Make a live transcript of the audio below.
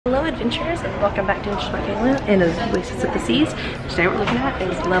adventures, and welcome back to Adventures by Kayla and Oasis of the Seas. Today what we're looking at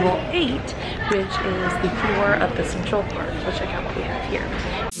is level 8, which is the floor of the Central Park. Let's check out what we have here.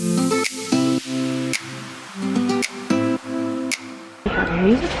 We have a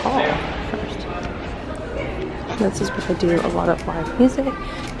music hall first. This is where they do a lot of live music,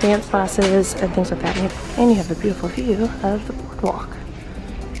 dance classes, and things like that. And you have a beautiful view of the boardwalk,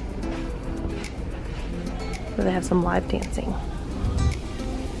 where they have some live dancing.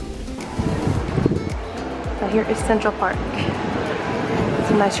 Now here is Central Park. It's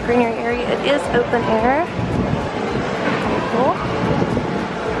a nice greenery area. It is open air. Very cool.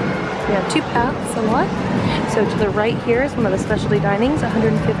 We have two paths somewhat. So to the right here is one of the specialty dinings,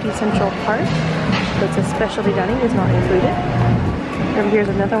 150 Central Park. That's a specialty dining, is not included. Over here is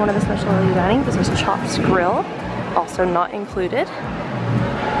another one of the specialty dining. This is Chops Grill, also not included.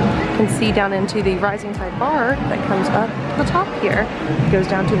 You can see down into the rising tide bar that comes up to the top here. It goes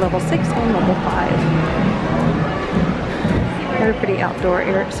down to level 6 and level 5. Very pretty outdoor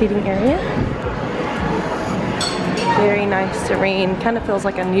seating area. Very nice, serene, kind of feels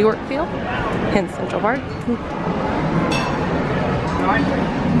like a New York feel, hence Central Park.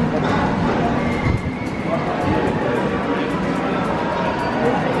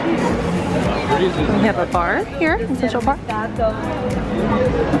 We have a bar here in Central Park. We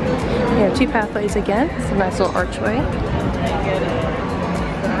have two pathways again. It's a nice little archway.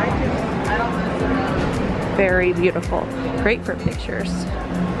 Very beautiful. Great for pictures.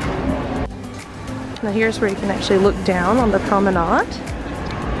 Now here's where you can actually look down on the promenade.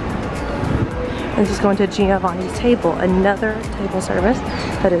 And this is going to Giovanni's Table, another table service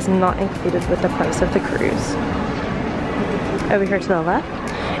that is not included with the price of the cruise. Over here to the left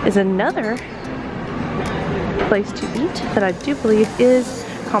is another place to eat that I do believe is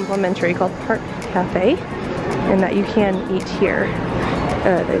complimentary, called Park Cafe, and that you can eat here.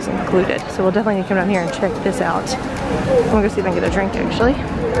 That is included. So we'll definitely need to come down here and check this out. I'm gonna go see if I can get a drink actually.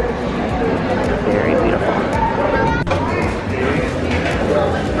 Very beautiful.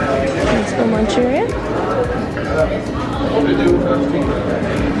 Nice little lunch area.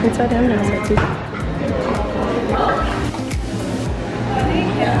 Inside and outside too.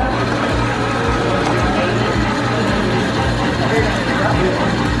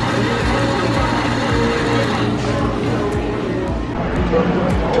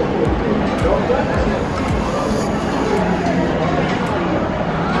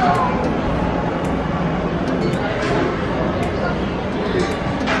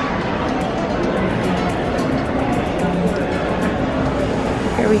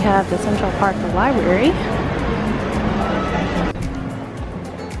 Here we have the Central Park Library.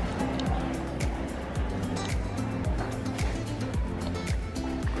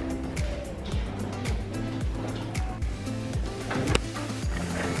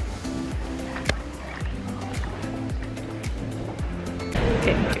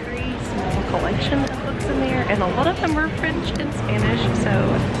 Very small collection of books in there, and a lot of them are French and Spanish, so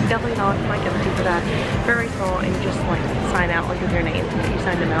definitely not my go-to for that. Very small, and you just like sign out like with your name if you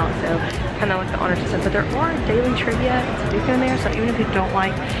sign them out, so kind of like the honor system. But there are daily trivia and Sudoku in there, so even if you don't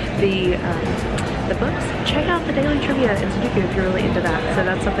like the books, check out the daily trivia and Sudoku if you're really into that. So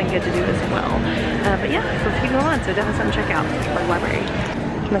that's something good to do as well. But yeah, so let's keep going on. So definitely something to check out. Central Park Library.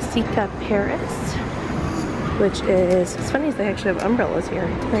 Masita Paris, which is, it's funny, they actually have umbrellas here.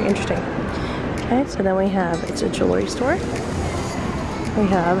 Very interesting. Okay, so then we have, it's a jewelry store. We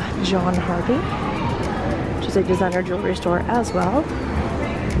have John Harvey, which is a designer jewelry store as well.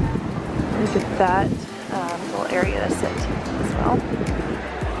 Look at that little area to sit as well.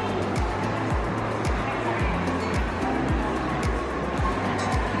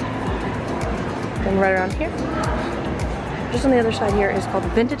 And right around here, just on the other side here is called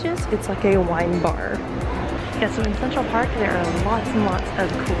Vintages. It's like a wine bar. Yeah, so in Central Park there are lots and lots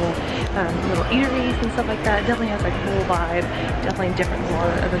of cool little eateries and stuff like that. It definitely has a cool vibe, definitely different from a lot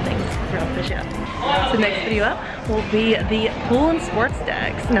of other things throughout the ship. So next video up will be the pool and sports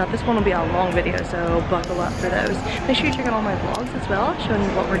decks. Now this one will be a long video, so buckle up for those. Make sure you check out all my vlogs as well, showing you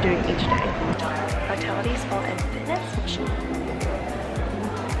what we're doing each day. Vitality Spa and Fitness.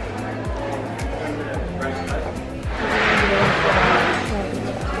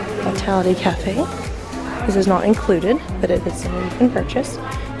 Vitality Cafe. This is not included, but it is something you can purchase.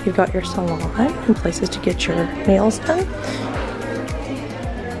 You've got your salon and places to get your nails done.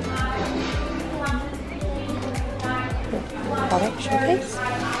 Product showcase.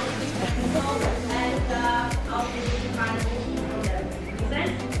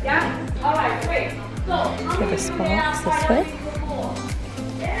 Okay, the spa is this way.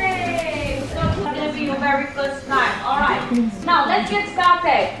 Yay! So it's gonna be your very first time. All right. Now let's get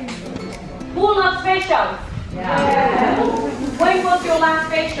started. Who loves facials? Yeah. When was your last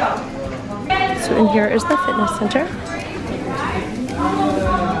facial? So in here is the fitness center.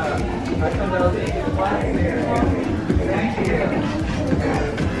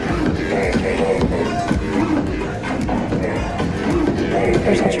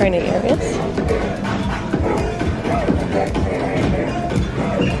 There's the training areas.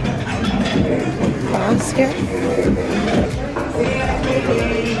 Class here.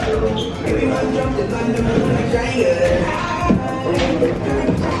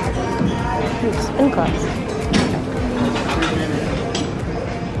 Ooh, spin class.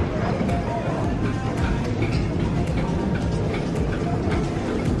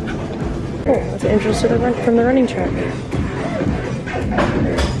 Oh, that's an entrance to the from the running track.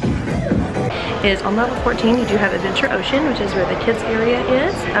 Is on level 14, you do have Adventure Ocean, which is where the kids area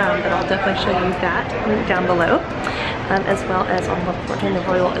is, but I'll definitely show you that link down below. As well as on level 14, the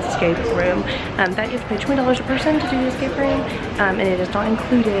Royal Escape Room. That you have to pay $20 a person to do the escape room, and it is not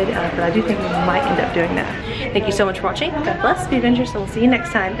included, but I do think we might end up doing that. Thank you so much for watching. God bless, be adventurous, and we'll see you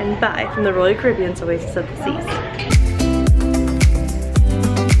next time, and bye from the Royal Caribbean's Oasis of the Seas.